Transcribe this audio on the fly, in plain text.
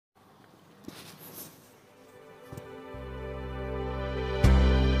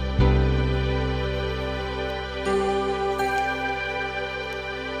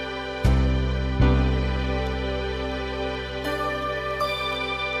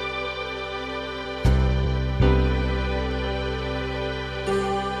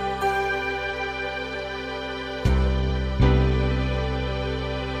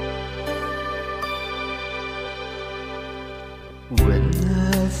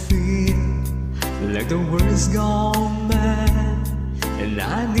the world's gone mad, and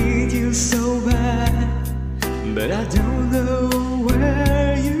I need you so bad, but I don't know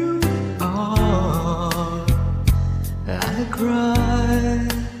where you are. I cry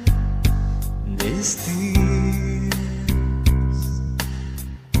these tears.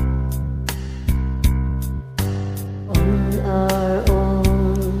 On our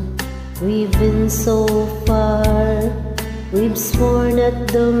own, we've been so far. We've sworn at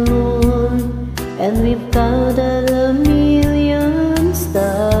the moon, and we've counted a million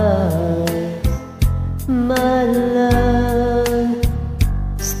stars. My love,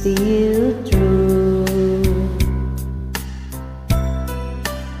 still true.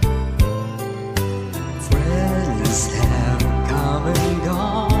 Friends have come and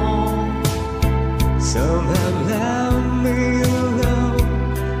gone, some have left me alone,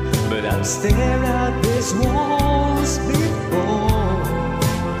 but I've stared at these walls before,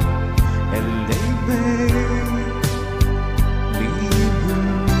 and they made me blue.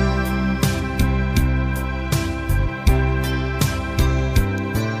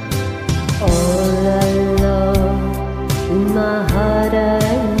 All alone in my heart I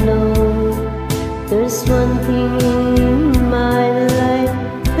know there's one thing in my life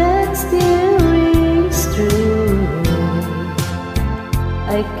that still rings true.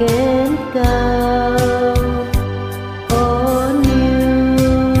 I can't count on you.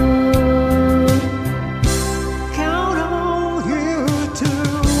 Count on you to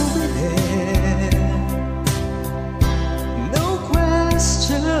be there. No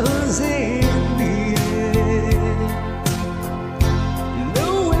questions in the air. No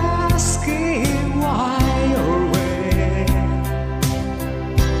asking why or where.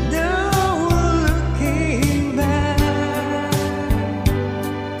 No looking back.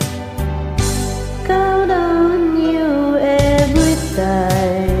 Count on you every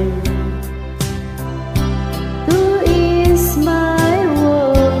time to ease my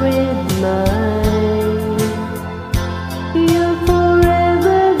worried mind. You'll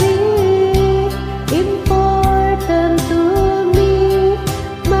forever be important to me,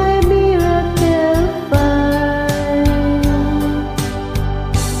 my miracle find.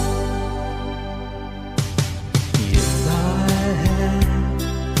 If I had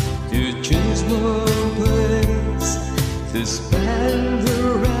to choose no place to spend the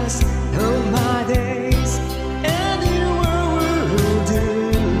rest of my days, anywhere will do,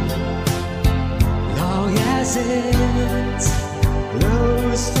 long as it's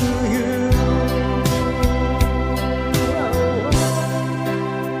close to you.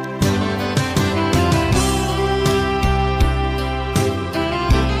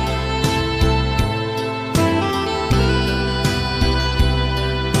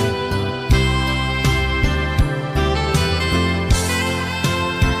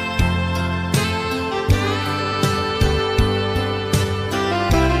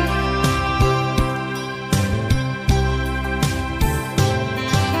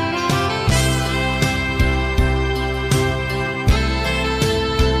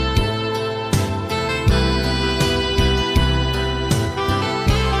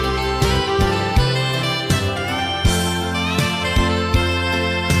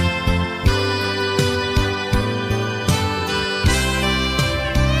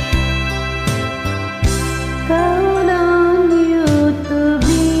 Count on you to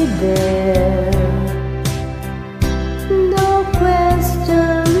be there. No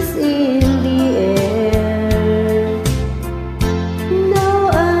questions in the air. No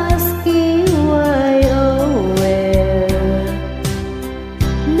asking why or where.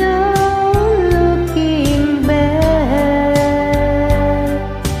 No looking back.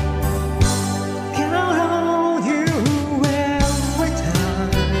 Count on you every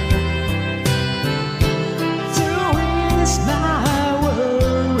time to ease my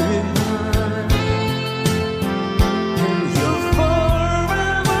worried mind, and you'll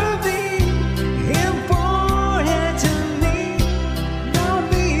forever be important to me, my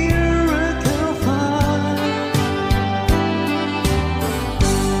miracle find.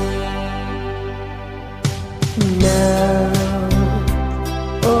 Now,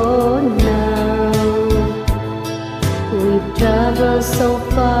 oh now, we've traveled so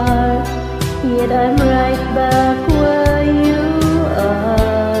far, yet I'm right